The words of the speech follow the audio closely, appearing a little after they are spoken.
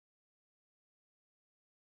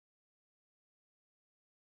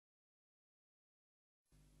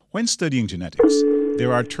When studying genetics,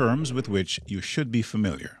 there are terms with which you should be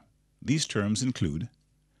familiar. These terms include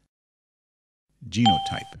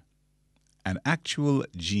genotype, an actual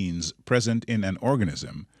genes present in an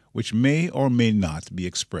organism which may or may not be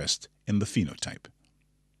expressed in the phenotype.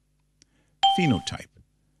 Phenotype,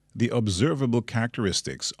 the observable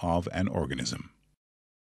characteristics of an organism.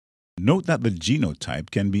 Note that the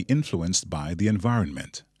genotype can be influenced by the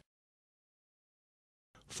environment.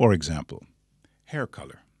 For example, hair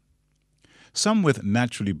color. Some with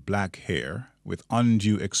naturally black hair, with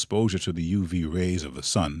undue exposure to the UV rays of the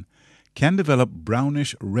sun, can develop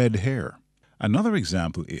brownish-red hair. Another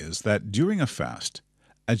example is that during a fast,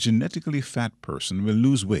 a genetically fat person will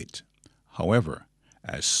lose weight. However,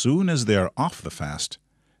 as soon as they are off the fast,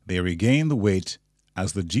 they regain the weight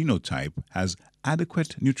as the genotype has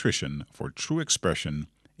adequate nutrition for true expression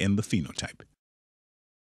in the phenotype.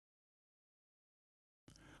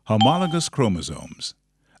 Homologous chromosomes,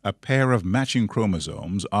 a pair of matching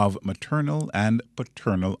chromosomes of maternal and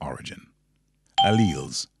paternal origin.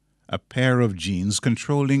 Alleles, a pair of genes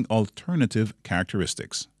controlling alternative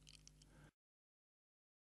characteristics.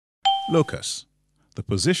 Locus, the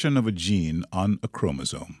position of a gene on a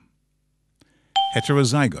chromosome.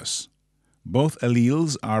 Heterozygous, both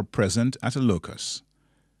alleles are present at a locus.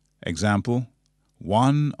 Example,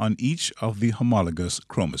 one on each of the homologous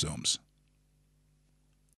chromosomes.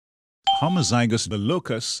 Homozygous, the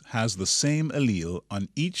locus has the same allele on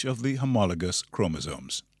each of the homologous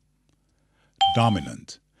chromosomes.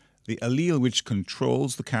 Dominant, the allele which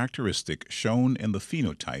controls the characteristic shown in the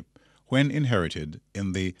phenotype when inherited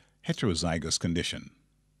in the heterozygous condition.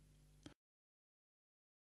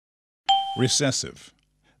 Recessive,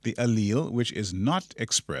 the allele which is not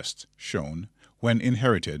expressed shown when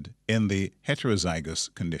inherited in the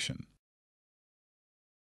heterozygous condition.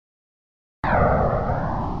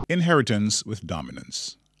 Inheritance with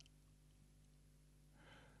dominance.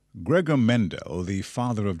 Gregor Mendel, the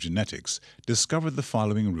father of genetics, discovered the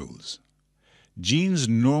following rules. Genes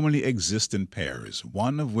normally exist in pairs,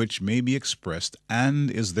 one of which may be expressed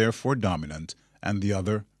and is therefore dominant, and the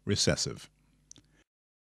other recessive.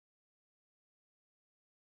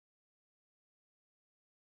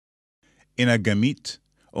 In a gamete,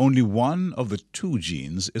 only one of the two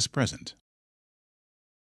genes is present.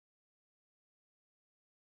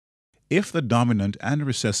 If the dominant and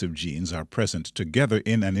recessive genes are present together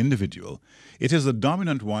in an individual, it is the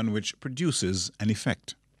dominant one which produces an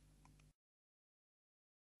effect.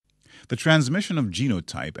 The transmission of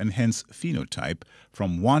genotype and hence phenotype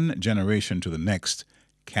from one generation to the next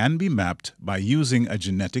can be mapped by using a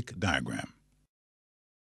genetic diagram.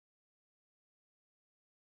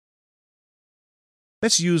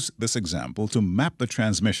 Let's use this example to map the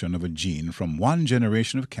transmission of a gene from one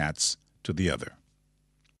generation of cats to the other.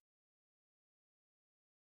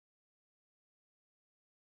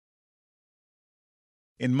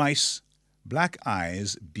 In mice, black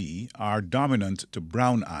eyes B are dominant to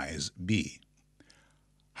brown eyes B.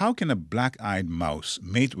 How can a black-eyed mouse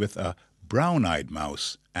mate with a brown-eyed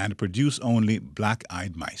mouse and produce only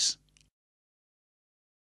black-eyed mice?